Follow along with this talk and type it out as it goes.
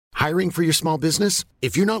Hiring for your small business?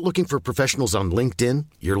 If you're not looking for professionals on LinkedIn,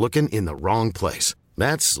 you're looking in the wrong place.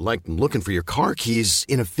 That's like looking for your car keys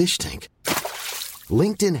in a fish tank.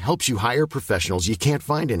 LinkedIn helps you hire professionals you can't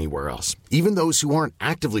find anywhere else, even those who aren't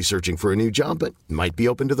actively searching for a new job but might be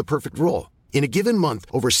open to the perfect role. In a given month,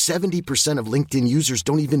 over 70% of LinkedIn users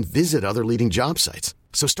don't even visit other leading job sites.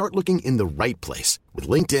 So start looking in the right place. With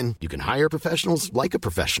LinkedIn, you can hire professionals like a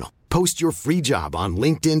professional. Post your free job on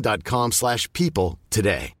linkedin.com/people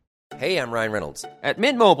today. Hey, I'm Ryan Reynolds. At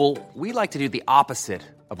Mint Mobile, we like to do the opposite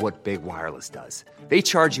of what Big Wireless does. They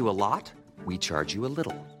charge you a lot, we charge you a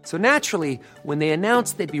little. So naturally, when they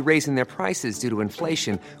announced they'd be raising their prices due to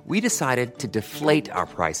inflation, we decided to deflate our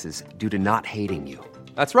prices due to not hating you.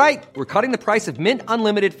 That's right. We're cutting the price of Mint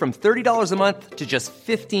Unlimited from $30 a month to just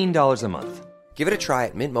 $15 a month. Give it a try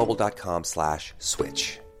at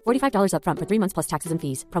mintmobile.com/switch. $45 up front for 3 months plus taxes and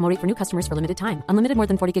fees. Promo rate for new customers for limited time. Unlimited more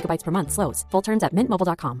than 40 gigabytes per month. Slows full terms at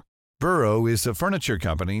mintmobile.com. Burrow is a furniture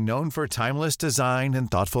company known for timeless design and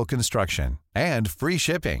thoughtful construction and free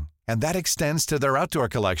shipping. And that extends to their outdoor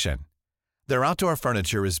collection. Their outdoor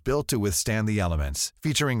furniture is built to withstand the elements,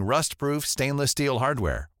 featuring rust-proof stainless steel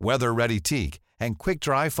hardware, weather-ready teak, and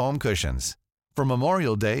quick-dry foam cushions. For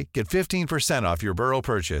Memorial Day, get 15% off your Burrow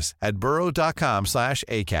purchase at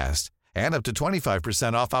burrow.com/ACAST and up to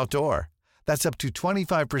 25% off outdoor. That's up to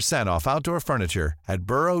 25% off outdoor furniture at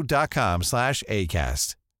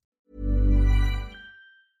burrow.com/ACAST.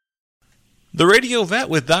 The Radio Vet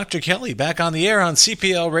with Dr. Kelly back on the air on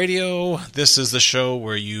CPL Radio. This is the show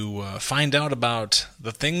where you find out about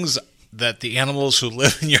the things that the animals who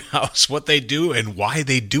live in your house, what they do and why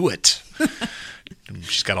they do it.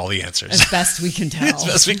 She's got all the answers. As best we can tell. As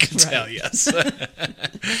best we can tell, yes.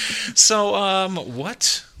 So,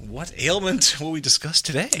 what ailment will we discuss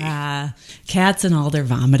today? Cats and all their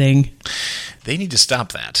vomiting. They need to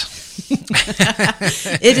stop that.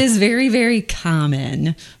 It is very, very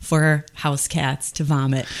common for house cats to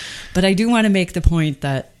vomit. But I do want to make the point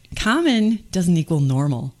that common doesn't equal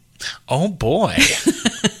normal. Oh, boy.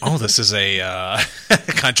 Oh, this is a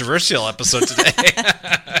controversial episode today.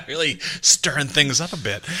 Really stirring things up a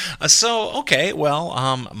bit. My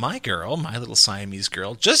girl, my little Siamese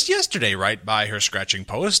girl, just yesterday, right by her scratching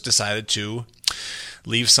post, decided to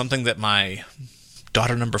leave something that my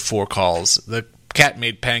daughter number 4 calls the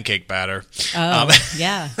cat-made pancake batter. Oh,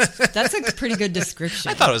 yeah. That's a pretty good description.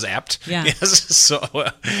 I thought it was apt. Yeah. Yes.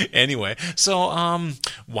 So, anyway. So,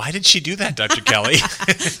 why did she do that, Dr. Kelly?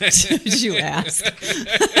 Did you ask?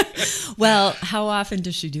 Well, how often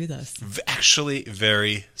does she do this? Actually,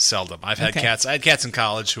 very seldom. I've had cats. I had cats in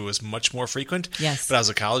college who was much more frequent. Yes. But I was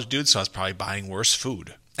a college dude, so I was probably buying worse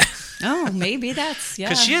food. Oh, maybe that's, yeah.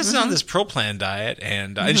 Because she is on this Pro Plan diet,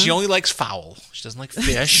 and she only likes fowl. She doesn't like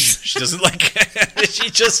fish. She doesn't like... She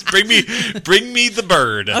just, bring me the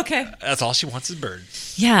bird. Okay. That's all she wants is bird.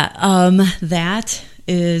 Yeah, that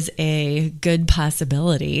is a good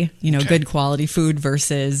possibility. Good quality food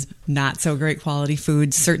versus not so great quality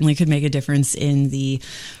food certainly could make a difference in the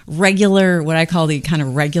regular, what I call the kind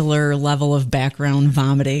of regular level of background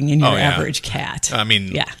vomiting in your average cat. I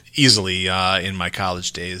mean, easily in my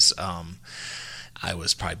college days, I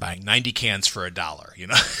was probably buying 90 cans for $1,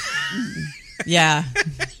 Yeah,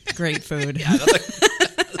 great food. Yeah,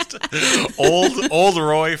 old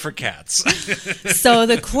Roy for cats. So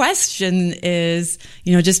the question is,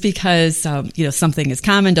 just because something is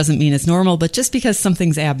common doesn't mean it's normal, but just because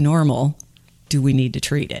something's abnormal, do we need to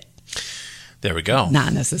treat it? There we go.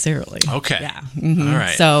 Not necessarily. Okay. Yeah. Mm-hmm. All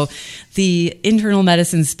right. So the internal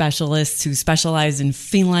medicine specialists who specialize in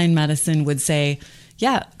feline medicine would say,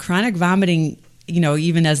 chronic vomiting,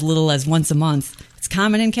 even as little as once a month, it's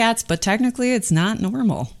common in cats, but technically it's not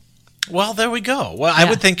normal. Well, there we go. Well, I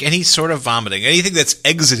would think any sort of vomiting, anything that's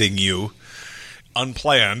exiting you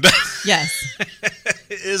unplanned, yes,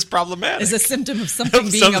 is problematic. Is a symptom of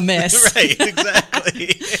something being amiss. Right,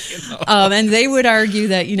 exactly. And they would argue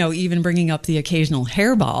that, even bringing up the occasional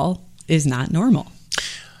hairball is not normal.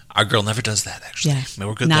 Our girl never does that, actually. Yeah,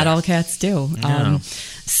 we're good not there. all cats do. No.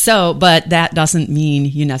 But that doesn't mean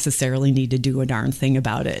you necessarily need to do a darn thing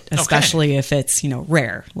about it, especially if it's,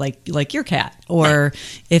 rare, like your cat, or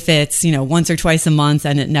if it's, once or twice a month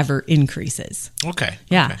and it never increases. Okay.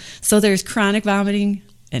 Yeah. Okay. So there's chronic vomiting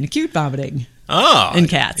and acute vomiting. Oh, in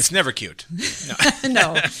cats. It's never cute. No.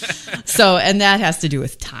 No. So, and that has to do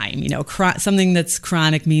with time. Something that's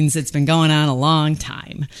chronic means it's been going on a long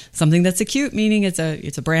time. Something that's acute meaning it's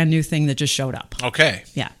a brand new thing that just showed up. Okay.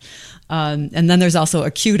 Yeah. And then there's also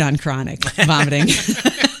acute on chronic vomiting.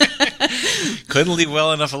 Couldn't leave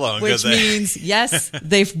well enough alone. Which means, yes,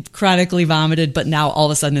 they've chronically vomited, but now all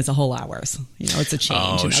of a sudden it's a whole hours. It's a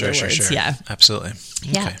change, in other words. Sure. Yeah. Absolutely.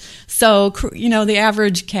 Yeah. Okay. So, the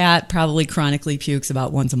average cat probably chronically pukes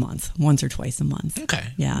about once or twice a month. Okay.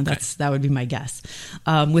 Yeah, that would be my guess.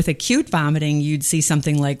 With acute vomiting, you'd see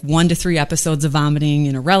something like 1 to 3 episodes of vomiting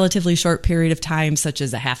in a relatively short period of time, such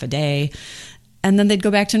as a half a day, and then they'd go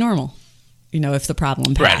back to normal. If the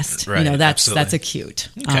problem passed, right, that's acute,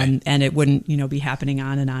 okay. And it wouldn't, be happening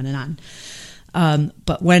on and on and on.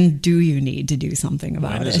 But when do you need to do something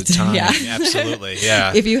about when it? is it time? Yeah, Absolutely.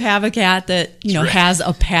 Yeah. If you have a cat that has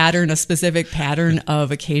a specific pattern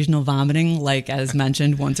of occasional vomiting, like as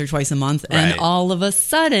mentioned, once or twice a month, and all of a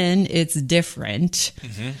sudden it's different.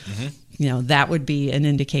 That would be an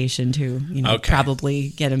indication to probably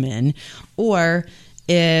get them in, or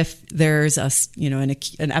if there's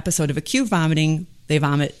an episode of acute vomiting, they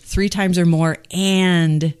vomit 3 times or more,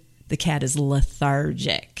 and the cat is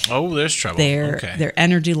lethargic. Oh, there's trouble. Their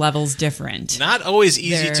energy level's different. Not always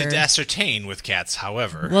easy to ascertain with cats,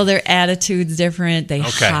 however. Well, their attitude's different. They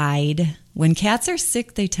hide. When cats are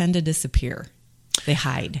sick, they tend to disappear. They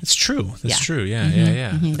hide. It's true. That's true.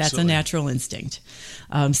 Yeah, That's a natural instinct.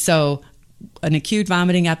 So an acute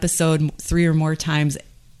vomiting episode 3 or more times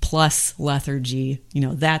plus lethargy,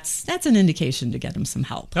 that's an indication to get them some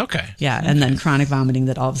help. Okay. Yeah, and then chronic vomiting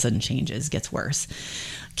that all of a sudden changes, gets worse.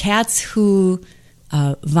 Cats who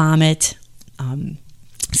vomit,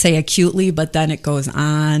 say acutely, but then it goes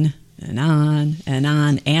on and on and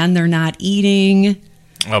on, and they're not eating.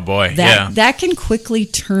 Oh boy, that can quickly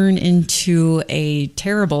turn into a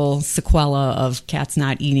terrible sequela of cats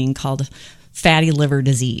not eating called fatty liver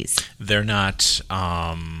disease. They're not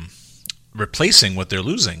replacing what they're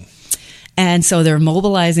losing. And so they're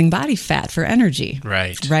mobilizing body fat for energy.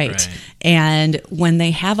 Right. And when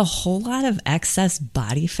they have a whole lot of excess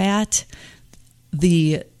body fat,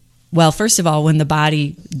 first of all, when the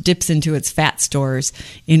body dips into its fat stores,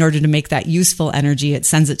 in order to make that useful energy, it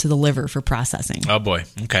sends it to the liver for processing. Oh boy.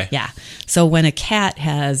 Okay. Yeah. So when a cat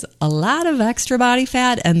has a lot of extra body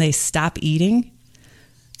fat and they stop eating,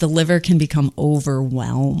 the liver can become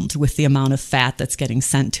overwhelmed with the amount of fat that's getting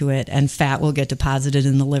sent to it, and fat will get deposited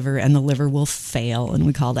in the liver, and the liver will fail, and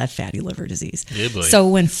we call that fatty liver disease. So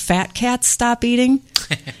when fat cats stop eating,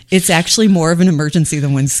 it's actually more of an emergency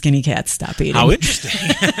than when skinny cats stop eating. How interesting.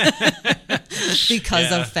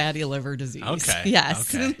 Because of fatty liver disease. Okay.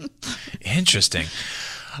 Yes. Okay. Interesting.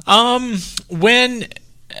 When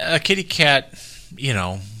a kitty cat,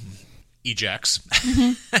 ejects,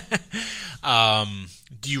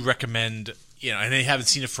 do you recommend, and they haven't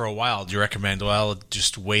seen it for a while, do you recommend,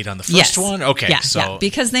 just wait on the first one? Okay. Yeah,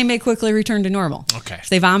 because they may quickly return to normal. Okay. If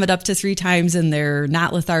they vomit up to 3 times and they're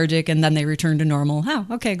not lethargic and then they return to normal,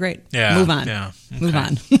 okay, great. Yeah. Move on. Yeah. Okay. Move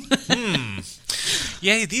on.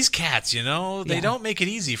 Yeah, these cats, they don't make it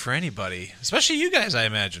easy for anybody, especially you guys, I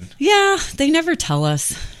imagine. Yeah, they never tell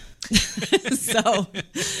us.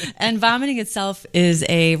 And vomiting itself is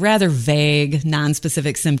a rather vague,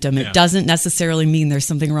 non-specific symptom. It doesn't necessarily mean there's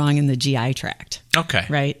something wrong in the GI tract. Okay.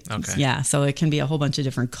 Right? Okay. Yeah, so it can be a whole bunch of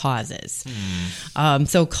different causes.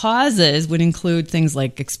 So causes would include things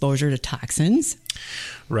like exposure to toxins.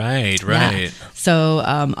 Right. Yeah. So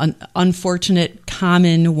unfortunate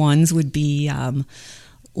common ones would be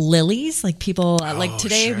lilies, like people like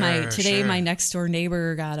today. My next door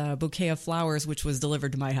neighbor got a bouquet of flowers, which was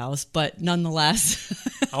delivered to my house. But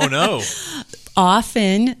nonetheless, oh no!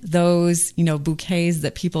 Often those bouquets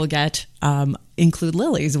that people get include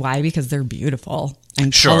lilies. Why? Because they're beautiful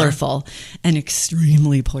and colorful and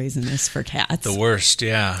extremely poisonous for cats. The worst,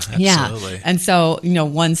 yeah, absolutely. Yeah. And so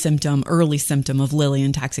one early symptom of lily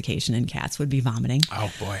intoxication in cats would be vomiting. Oh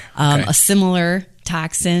boy! Okay. A similar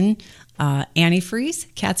toxin.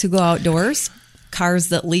 Antifreeze, cats who go outdoors, cars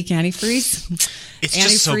that leak antifreeze. It's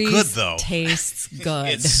just so good, though. Tastes good.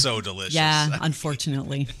 It's so delicious. Yeah,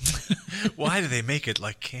 unfortunately. Why do they make it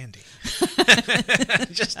like candy?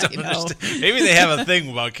 Just don't understand. Maybe they have a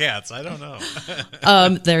thing about cats. I don't know.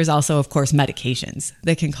 There's also, of course, medications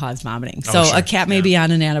that can cause vomiting. So a cat may be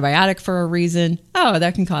on an antibiotic for a reason. Oh,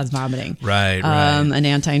 that can cause vomiting. Right. An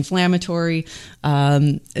anti-inflammatory,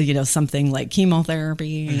 something like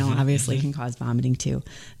chemotherapy, obviously can cause vomiting too.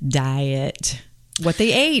 Diet. What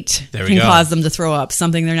they ate can cause them to throw up,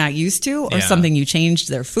 something they're not used to, or something you changed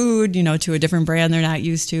their food, to a different brand they're not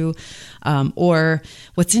used to. Or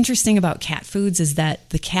what's interesting about cat foods is that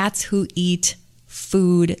the cats who eat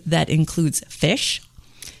food that includes fish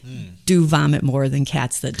do vomit more than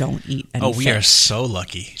cats that don't eat any Oh, we fish. are so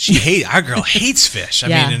lucky. Our girl hates fish. I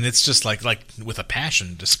mean, and it's just like with a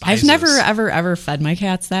passion, despises. I've never, ever fed my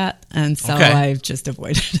cats that, and so I've just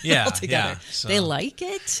avoided it altogether. So. They like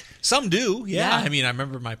it. Some do, yeah. I mean, I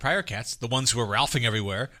remember my prior cats, the ones who were ralphing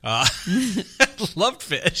everywhere, loved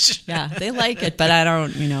fish. Yeah, they like it, but I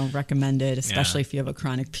don't, recommend it, especially if you have a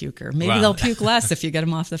chronic puker. Maybe they'll puke less if you get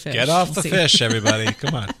them off the fish. Get off the fish, everybody.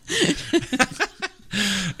 Come on.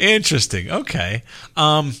 Interesting. Okay.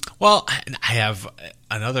 Well, I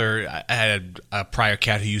had a prior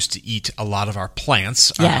cat who used to eat a lot of our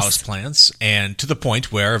plants, our house plants, and to the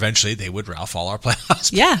point where eventually they would ralph all our house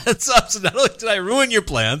plants up. So not only did I ruin your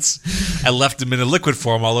plants, I left them in a liquid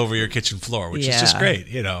form all over your kitchen floor, which is just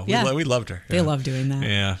great. We loved her. They love doing that.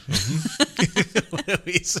 Yeah.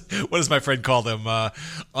 What does my friend call them?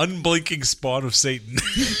 Unblinking spawn of Satan.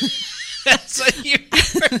 That's what he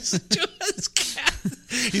refers to as cat.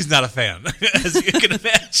 He's not a fan, as you can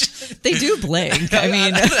imagine. They do blink. I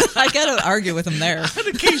mean, I got to argue with him there. On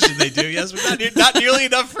occasion they do, yes, but not nearly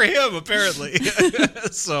enough for him, apparently.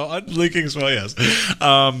 So, unblinking smile, yes.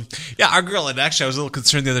 Our girl, and actually I was a little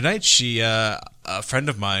concerned the other night. She, a friend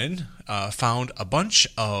of mine, found a bunch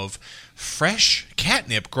of fresh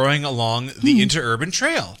catnip growing along the interurban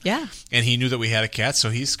trail. Yeah. And he knew that we had a cat,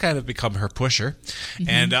 so he's kind of become her pusher.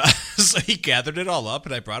 And so he gathered it all up,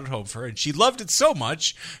 and I brought it home for her. And she loved it so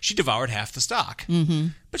much, she devoured half the stock.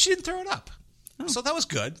 But she didn't throw it up. So that was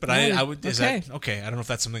good, but I would. Is that okay? I don't know if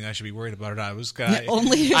that's something I should be worried about or not.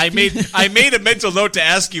 I made a mental note to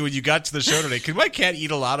ask you when you got to the show today. Can my cat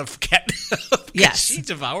eat a lot of catnip? Yes, she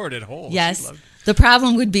devoured it whole. Yes. The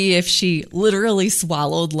problem would be if she literally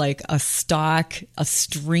swallowed like a stringy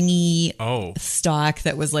stalk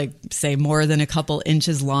that was like, say, more than a couple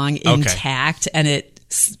inches long, intact, and it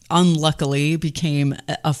unluckily became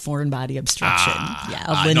a foreign body obstruction.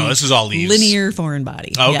 No, this was all leaves. Linear foreign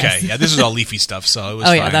body. Okay, this is all leafy stuff, so it was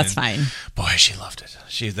fine. Yeah, that's fine. Boy, she loved it.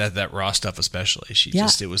 That raw stuff especially.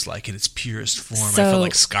 It was like in its purest form. I felt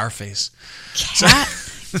like Scarface.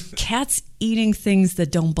 Cats eating things that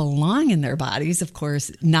don't belong in their bodies, of course,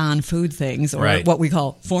 non-food things, or what we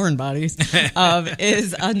call foreign bodies,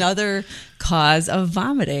 is another cause of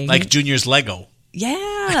vomiting. Like Junior's Lego.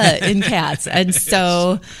 Yeah, in cats. And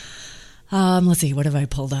so, let's see, what have I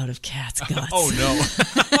pulled out of cats' guts? Oh,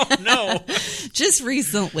 no. Just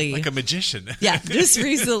recently. Like a magician. Yeah, just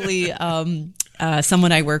recently,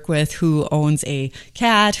 someone I work with who owns a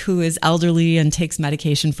cat who is elderly and takes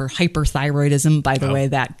medication for hyperthyroidism. By the way,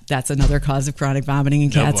 that's another cause of chronic vomiting in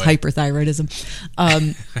cats, hyperthyroidism.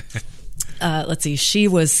 Let's see, she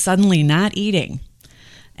was suddenly not eating.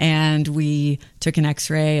 And we took an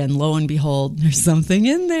x-ray, and lo and behold, there's something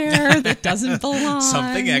in there that doesn't belong.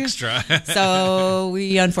 Something extra. So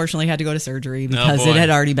we unfortunately had to go to surgery because it had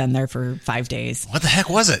already been there for 5 days. What the heck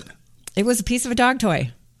was it? It was a piece of a dog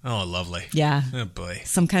toy. Oh, lovely. Yeah. Oh, boy.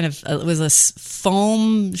 Some kind of, it was a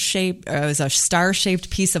foam shape, it was a star-shaped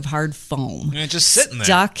piece of hard foam. Yeah, just sitting there.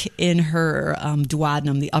 Stuck in her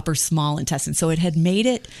duodenum, the upper small intestine. So it had made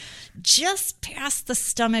it just past the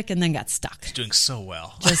stomach and then got stuck. It's doing so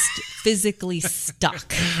well. Just physically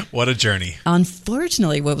stuck. What a journey.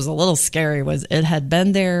 Unfortunately, what was a little scary was it had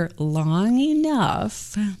been there long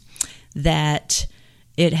enough that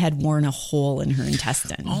it had worn a hole in her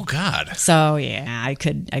intestine. Oh, God. So, yeah, I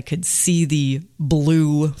could see the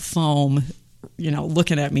blue foam,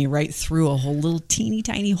 looking at me right through a whole little teeny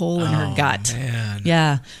tiny hole in her gut. Man.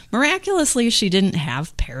 Yeah. Miraculously, she didn't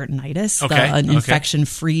have peritonitis, an infection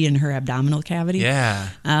free in her abdominal cavity. Yeah.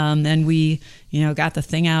 And we, got the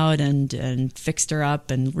thing out and fixed her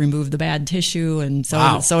up and removed the bad tissue and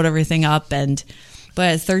sewed everything up. But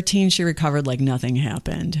at 13, she recovered like nothing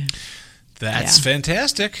happened. That's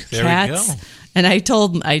fantastic. There Cats, we go. And I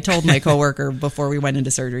told my coworker before we went into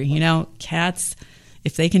surgery, cats,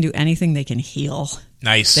 if they can do anything, they can heal.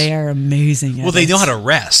 Nice. They are amazing at it. Well, they know how to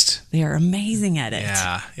rest. They are amazing at it.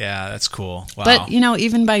 Yeah, that's cool. Wow. But,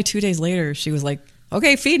 even by 2 days later, she was like,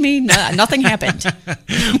 okay, feed me. Nothing happened.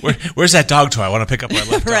 Where's that dog toy? I want to pick up where I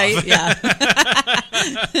left right, off. Yeah.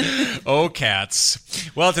 Oh, cats.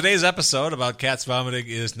 Well, today's episode about cats vomiting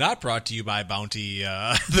is not brought to you by Bounty,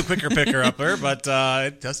 the quicker picker-upper, but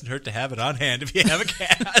it doesn't hurt to have it on hand if you have a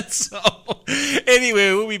cat. So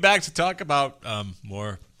anyway, we'll be back to talk about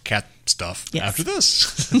more cat stuff after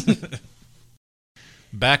this.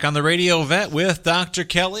 Back on the Radio Vet with Dr.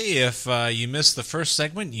 Kelly. If you missed the first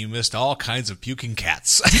segment, you missed all kinds of puking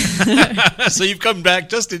cats. So you've come back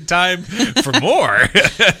just in time for more.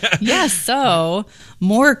 Yes, so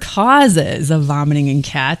more causes of vomiting in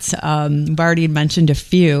cats. We've already mentioned a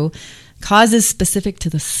few. Causes specific to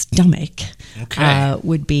the stomach.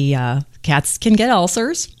 would be cats can get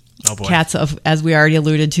ulcers. Oh boy. Cats, as we already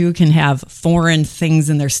alluded to, can have foreign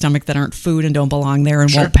things in their stomach that aren't food and don't belong there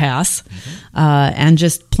and won't pass. And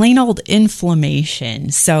just plain old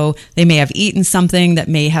inflammation. So they may have eaten something that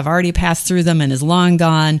may have already passed through them and is long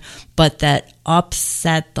gone, but that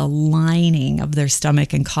upset the lining of their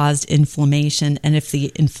stomach and caused inflammation. And if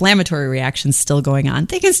the inflammatory reaction's still going on,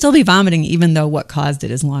 they can still be vomiting even though what caused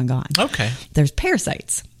it is long gone. Okay. There's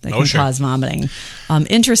parasites that can cause vomiting.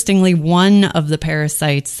 Interestingly, one of the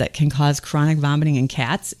parasites that can cause chronic vomiting in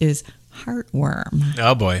cats is heartworm.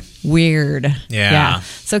 Oh, boy. Weird. Yeah.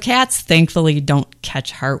 So cats, thankfully, don't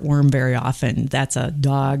catch heartworm very often. That's a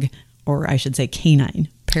dog, or I should say canine,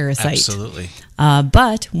 parasite. Absolutely.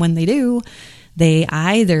 But when they do, they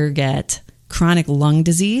either get chronic lung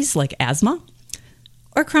disease like asthma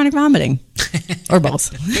or chronic vomiting, or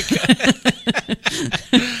both.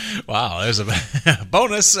 Wow, there's a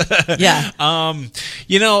bonus. Yeah.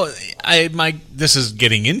 This is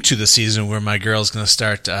getting into the season where my girl's going to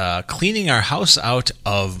start cleaning our house out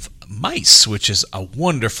of mice, which is a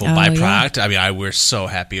wonderful byproduct. Yeah. I mean, we're so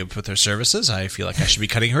happy with her services. I feel like I should be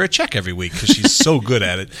cutting her a check every week because she's so good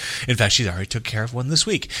at it. In fact, she already took care of one this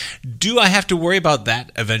week. Do I have to worry about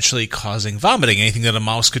that eventually causing vomiting? Anything that a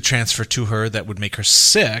mouse could transfer to her that would make her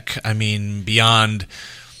sick? I mean, beyond...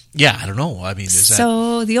 Yeah, I don't know. I mean,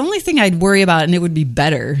 so the only thing I'd worry about, and it would be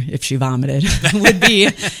better if she vomited, would be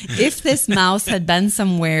if this mouse had been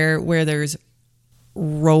somewhere where there's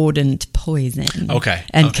rodent poison. Okay.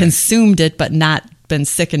 And consumed it, but not been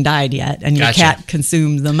sick and died yet, and your cat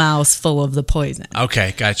consumed the mouse full of the poison.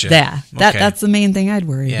 Okay, gotcha. That's the main thing I'd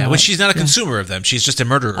worry about. Well, she's not a consumer of them. She's just a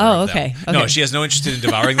murderer of them. Okay. No, she has no interest in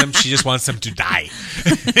devouring them. She just wants them to die.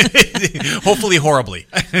 Hopefully horribly.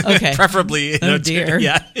 Okay. Preferably. Oh, dear.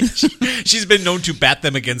 Yeah. She's been known to bat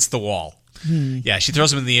them against the wall. Yeah, she throws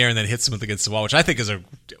them in the air and then hits them against the wall, which I think is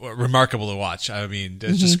remarkable to watch. I mean,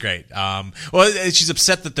 it's just great. She's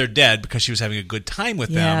upset that they're dead because she was having a good time with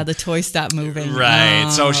them. Yeah, the toy stopped moving. Right.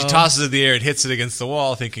 So she tosses it in the air and hits it against the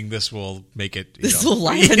wall, thinking this will make it. This will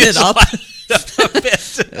liven it up. A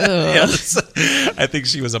bit. Yes. I think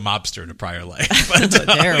she was a mobster in a prior life. But,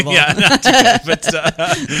 terrible. Yeah, not too good.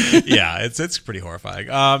 But it's pretty horrifying.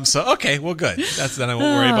 Okay, well, good. Then I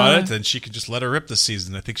won't worry about it. Then she can just let her rip this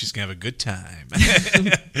season. I think she's gonna have a good time.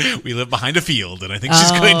 We live behind a field, and I think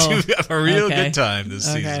she's going to have a real good time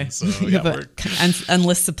this season. So we're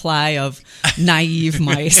endless supply of naive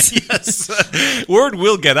mice. Yes, word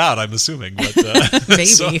will get out. I'm assuming, but maybe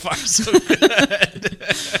so far so good.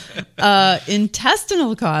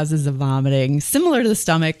 Intestinal causes of vomiting, similar to the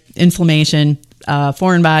stomach, inflammation,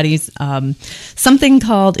 foreign bodies, something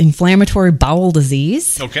called inflammatory bowel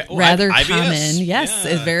disease. Okay. Rather IBS. Common. Yes.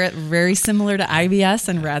 It's very, very similar to IBS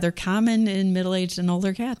and rather common in middle-aged and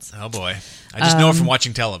older cats. Oh, boy. I just know it from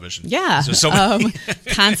watching television. Yeah. So many.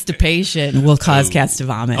 Constipation will cause cats to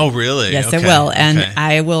vomit. Oh, really? Yes, it will. And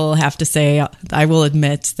I will have to say, I will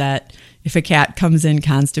admit that if a cat comes in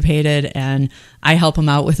constipated and I help him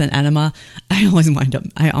out with an enema,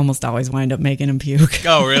 I almost always wind up making him puke.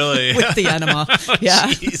 Oh, really? With the enema. Yeah.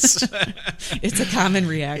 Jeez. It's a common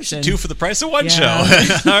reaction. It's 2 for the price of 1 show.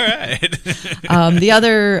 All right. The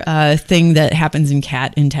other thing that happens in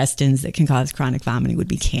cat intestines that can cause chronic vomiting would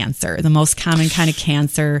be cancer. The most common kind of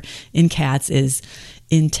cancer in cats is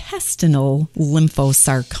intestinal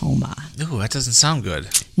lymphosarcoma. Ooh, that doesn't sound good.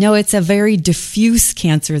 No, it's a very diffuse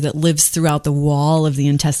cancer that lives throughout the wall of the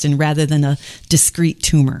intestine rather than a discrete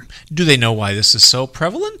tumor. Do they know why this is so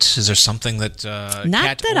prevalent? Is there something that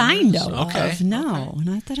not that I know of. No,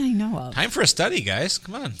 not that I know of. Time for a study, guys.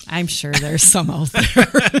 Come on. I'm sure there's some out there.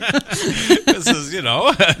 This is, we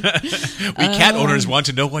cat owners want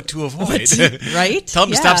to know what to avoid. Right? Tell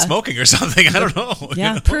them to stop smoking or something. I don't know.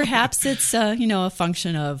 Yeah, perhaps it's a function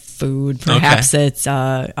of food. Perhaps it's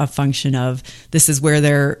a function of this is where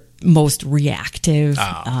they're most reactive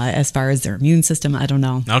as far as their immune system. I don't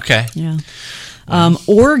know. Okay. Yeah.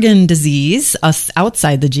 Organ disease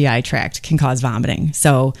outside the GI tract can cause vomiting.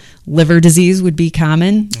 So liver disease would be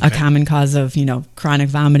common, a common cause of, chronic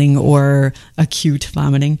vomiting or acute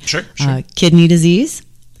vomiting. Sure. Kidney disease.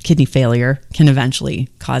 Kidney failure can eventually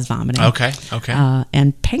cause vomiting. Okay.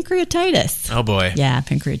 And pancreatitis. Oh, boy. Yeah,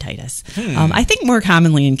 pancreatitis. I think more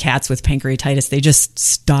commonly in cats with pancreatitis, they just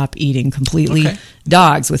stop eating completely. Okay.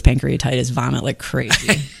 Dogs with pancreatitis vomit like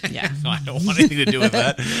crazy. Yeah. No, I don't want anything to do with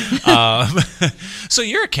that. So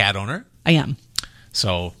you're a cat owner. I am.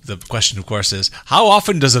 So the question, of course, is how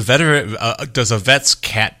often does a vet's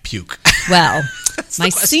cat puke? Well, my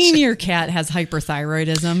senior cat has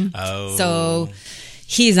hyperthyroidism. Oh. So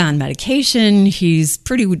He's on medication. He's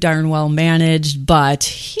pretty darn well managed, but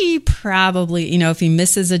he probably, if he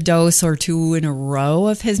misses a dose or two in a row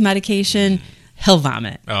of his medication, he'll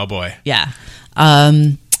vomit. Oh, boy. Yeah.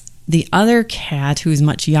 The other cat, who's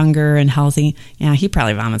much younger and healthy, he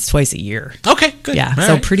probably vomits twice a year. Okay, good. Yeah, All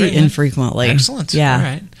so right, pretty very good. infrequently. Excellent. Yeah. All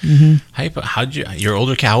right. Mm-hmm. Your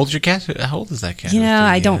older cat, how old is your cat? How old is that cat?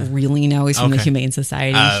 I don't really know. He's from the Okay. Humane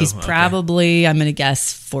Society. He's okay. probably, I'm going to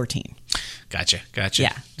guess, 14. Gotcha.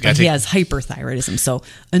 Yeah. But he has hyperthyroidism, so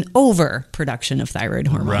an overproduction of thyroid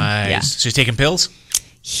hormone. Right. Yeah. So he's taking pills?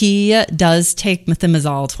 He does take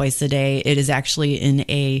methimazole twice a day. It is actually in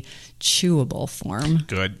a chewable form.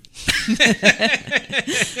 Good.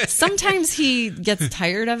 Sometimes he gets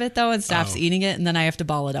tired of it, though, and stops eating it, and then I have to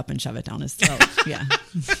ball it up and shove it down his throat. Yeah.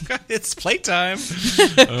 It's playtime.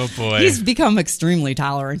 Oh, boy. He's become extremely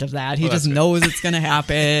tolerant of that. He just knows it's going to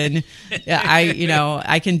happen. Yeah,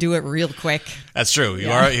 I can do it real quick. That's true. You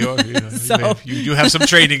So- you do have some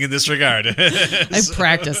training in this regard. I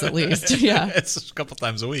practice at least. Yeah. It's a couple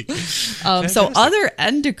times a week. So other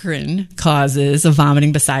endocrine causes of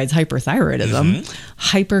vomiting besides hyperthyroidism,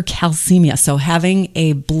 hypercalcemia. So having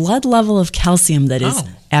a blood level of calcium that is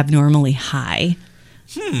abnormally high,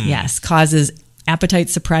 yes, causes appetite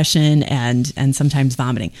suppression and sometimes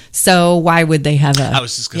vomiting. So why would they have I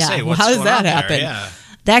was just going to say, what's how does going that on there? happen? Yeah.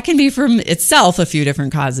 That can be from itself a few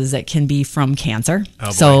different causes. It can be from cancer.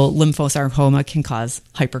 Oh, so lymphosarcoma can cause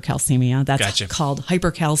hypercalcemia. That's Gotcha. called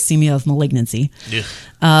hypercalcemia of malignancy. Yeah.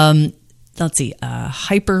 Let's see,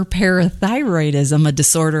 hyperparathyroidism, a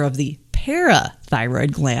disorder of the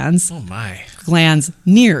parathyroid glands. Oh, my. Glands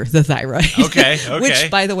near the thyroid. Okay. Which,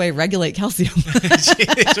 by the way, regulate calcium.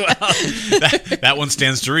 That one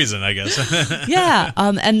stands to reason, I guess. Yeah.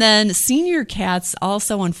 And then senior cats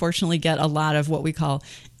also, unfortunately, get a lot of what we call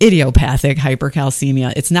idiopathic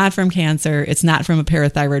hypercalcemia. It's not from cancer. It's not from a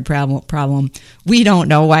parathyroid problem. We don't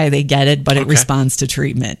know why they get it, but it responds to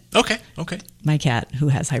treatment. Okay. My cat, who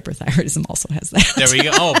has hyperthyroidism, also has that. There we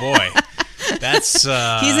go. Oh, boy. That's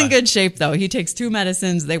He's in good shape, though. He takes 2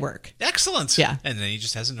 medicines. They work. excellent. Yeah. And then he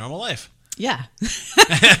just has a normal life. Yeah.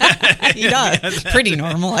 He does. Pretty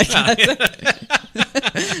normal, I guess.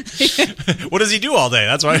 What does he do all day?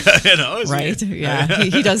 That's why, Right? Yeah.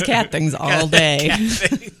 He does cat things all day. Cat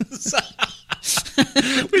things.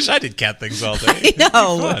 Wish I did cat things all day. I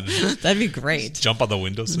know. It'd be fun. That'd be great. Jump on the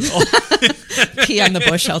windowsill. Pee on the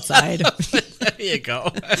bush outside. There you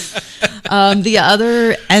go. The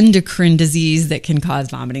other endocrine disease that can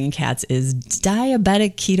cause vomiting in cats is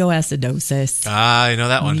diabetic ketoacidosis. I know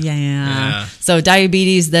that one. Yeah. So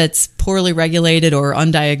diabetes that's poorly regulated or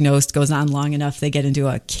undiagnosed goes on long enough, they get into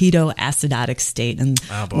a ketoacidotic state. And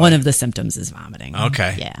one of the symptoms is vomiting.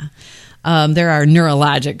 Okay. Yeah. There are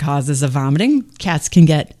neurologic causes of vomiting. Cats can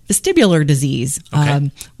get vestibular disease,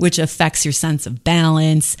 which affects your sense of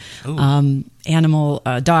balance. Dogs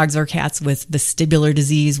or cats with vestibular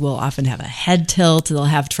disease will often have a head tilt. They'll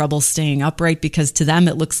have trouble staying upright because to them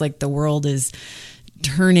it looks like the world is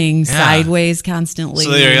turning sideways constantly.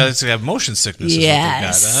 So they have motion sickness.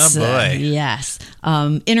 Yes. Is what they've got. Oh, boy. Yes.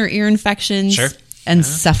 Inner ear infections. Sure.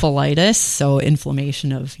 Encephalitis, so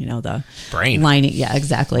inflammation of the brain lining. Yeah,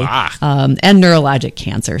 exactly. Wow. And neurologic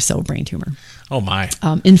cancer, so brain tumor. Oh my.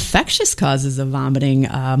 Infectious causes of vomiting.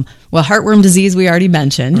 Heartworm disease we already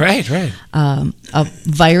mentioned. Right. A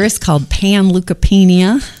virus called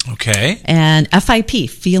panleukopenia. Okay. And FIP,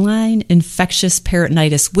 feline infectious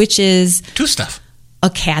peritonitis, which is Two stuff.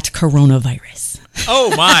 a cat coronavirus.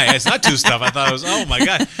 Oh my! It's not two stuff. I thought it was. Oh my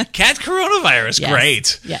god! Cat coronavirus. Yes.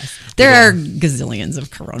 Great. Yes, there are gazillions of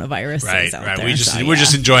coronaviruses out there. We're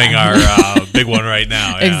just enjoying our big one right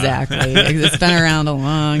now. Yeah. Exactly. It's been around a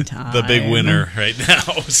long time. The big winner right now.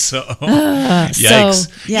 So, yikes. So,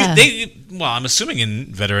 yeah. I'm assuming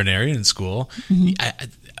in veterinarian school,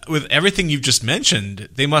 Mm-hmm. with everything you've just mentioned,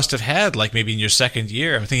 they must have had maybe in your second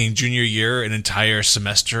year. I'm thinking junior year, an entire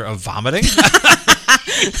semester of vomiting.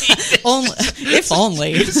 If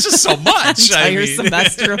only. It's just so much. Entire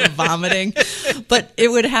semester of vomiting. But it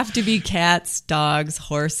would have to be cats, dogs,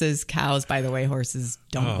 horses, cows. By the way, horses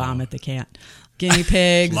don't vomit. They can't. Guinea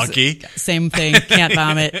pigs. Lucky. Same thing. Can't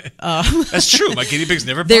vomit. That's true. My guinea pigs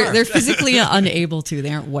never They're barf. physically unable to.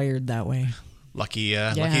 They aren't wired that way. Lucky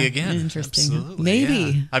again. Interesting. Absolutely, Maybe.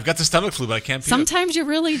 yeah. I've got the stomach flu, but I can't pee. Sometimes you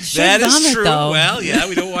really should That vomit, is true. though. Well, yeah,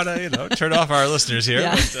 we don't want to, turn off our listeners here.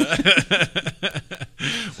 Yeah. But,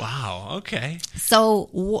 wow. Okay.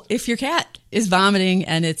 So if your cat is vomiting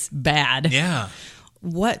and it's bad,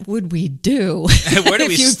 what would we do Where do if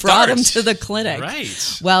we you start? brought him to the clinic?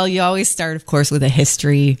 Right. Well, you always start, of course, with a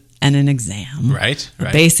history and an exam. Right.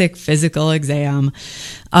 A basic physical exam.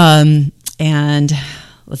 And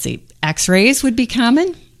let's see, x-rays would be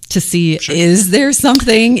common to see, is there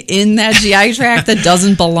something in that GI tract that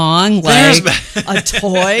doesn't belong, like a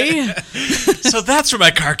toy? So that's where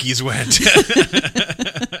my car keys went.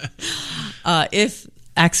 If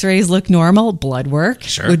x-rays look normal, blood work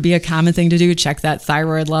would be a common thing to do. Check that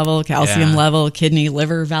thyroid level, calcium level, kidney,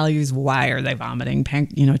 liver values. Why are they vomiting?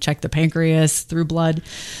 Check the pancreas through blood.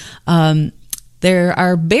 There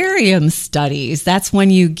are barium studies. That's when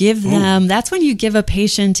you give a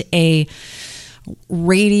patient a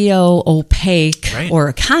radio opaque or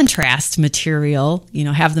a contrast material,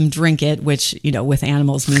 have them drink it, which, with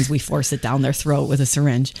animals means we force it down their throat with a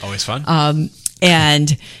syringe. Always fun.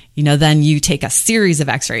 And, then you take a series of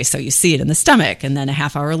x-rays. So you see it in the stomach, and then a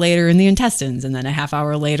half hour later in the intestines, and then a half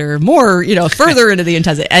hour later more, further into the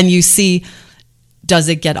intestine. And you see, does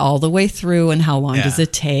it get all the way through, and how long does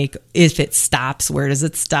it take? If it stops, where does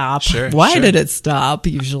it stop? Why did it stop?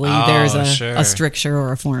 Usually there's a stricture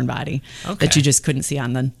or a foreign body that you just couldn't see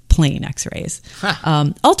on the plain x-rays.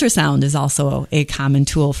 Ultrasound is also a common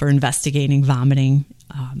tool for investigating vomiting,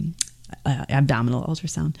 abdominal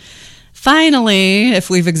ultrasound. Finally,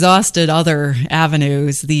 if we've exhausted other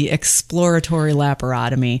avenues, the exploratory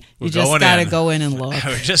laparotomy. You just got to go in and look.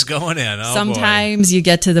 We're just going in. Oh, sometimes you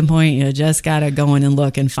get to the point you just got to go in and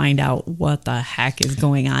look and find out what the heck is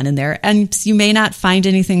going on in there. And you may not find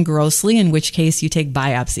anything grossly, in which case you take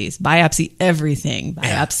biopsies. Biopsy everything.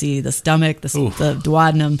 Biopsy the stomach, the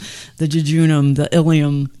duodenum, the jejunum, the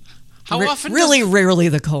ileum. How often? Really rarely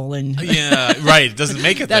the colon. Yeah, right. It doesn't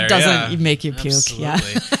make it that there. That doesn't make you puke.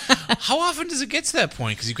 Absolutely. Yeah. How often does it get to that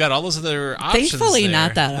point? Because you've got all those other options. Thankfully, there.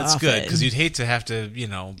 not that That's often. good, because you'd hate to have to,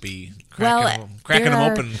 be cracking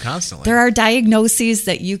them open constantly. There are diagnoses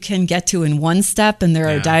that you can get to in one step, and there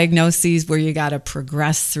are diagnoses where you got to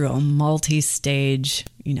progress through a multi-stage,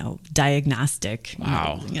 diagnostic.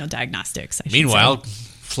 Wow. Diagnostics. Meanwhile,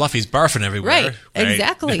 Fluffy's barfing everywhere. Right.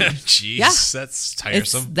 Exactly. Jeez, that's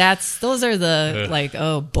tiresome. Those are the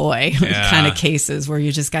oh boy kind of cases where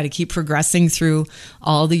you just got to keep progressing through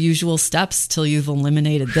all the usual steps till you've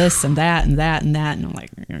eliminated this and that and that and that, and I'm like,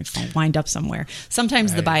 you're going to wind up somewhere.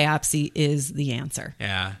 Sometimes the biopsy is the answer.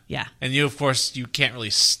 Yeah. Yeah. And you, of course, you can't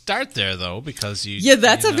really start there though, because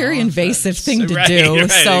that's a very invasive thing to do. Right,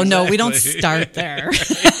 so no, we don't start there.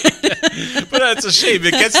 But that's a shame.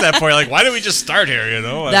 It gets to that point. Like, why did we just start here?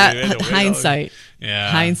 Hindsight.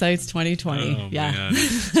 Yeah. Hindsight's 2020. Oh, yeah. Man.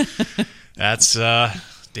 That's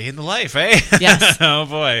day in the life, eh? Yes. Oh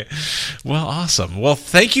boy. Well, awesome. Well,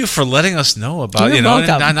 thank you for letting us know about, You're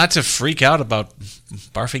welcome. not to freak out about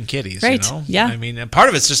barfing kitties, right. Yeah. I mean, and part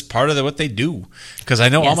of it's just part of what they do. Because I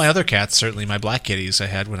know all my other cats, certainly my black kitties I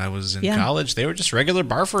had when I was in college, they were just regular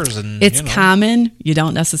barfers. And it's common. You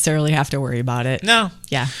don't necessarily have to worry about it. No.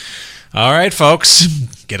 Yeah. All right, folks,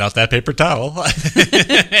 get out that paper towel.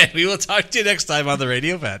 And we will talk to you next time on the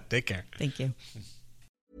Radio Vet. Take care. Thank you.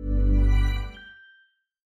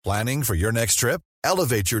 Planning for your next trip?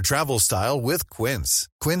 Elevate your travel style with Quince.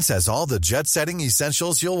 Quince has all the jet-setting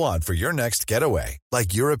essentials you'll want for your next getaway,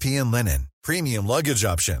 like European linen, premium luggage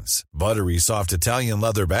options, buttery soft Italian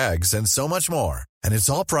leather bags, and so much more. And it's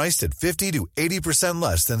all priced at 50 to 80%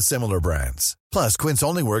 less than similar brands. Plus, Quince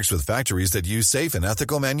only works with factories that use safe and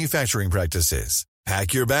ethical manufacturing practices.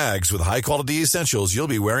 Pack your bags with high-quality essentials you'll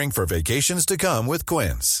be wearing for vacations to come with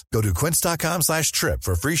Quince. Go to quince.com/trip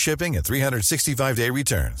for free shipping and 365-day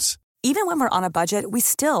returns. Even when we're on a budget, we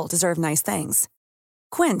still deserve nice things.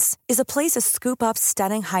 Quince is a place to scoop up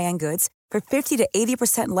stunning high-end goods for 50 to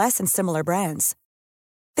 80% less than similar brands.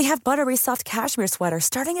 They have buttery soft cashmere sweaters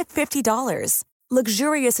starting at $50,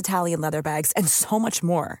 luxurious Italian leather bags, and so much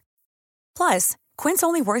more. Plus, Quince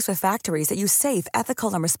only works with factories that use safe,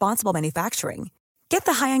 ethical, and responsible manufacturing. Get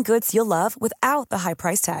the high-end goods you'll love without the high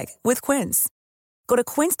price tag with Quince. Go to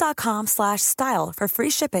quince.com/style for free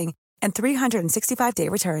shipping and 365-day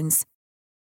returns.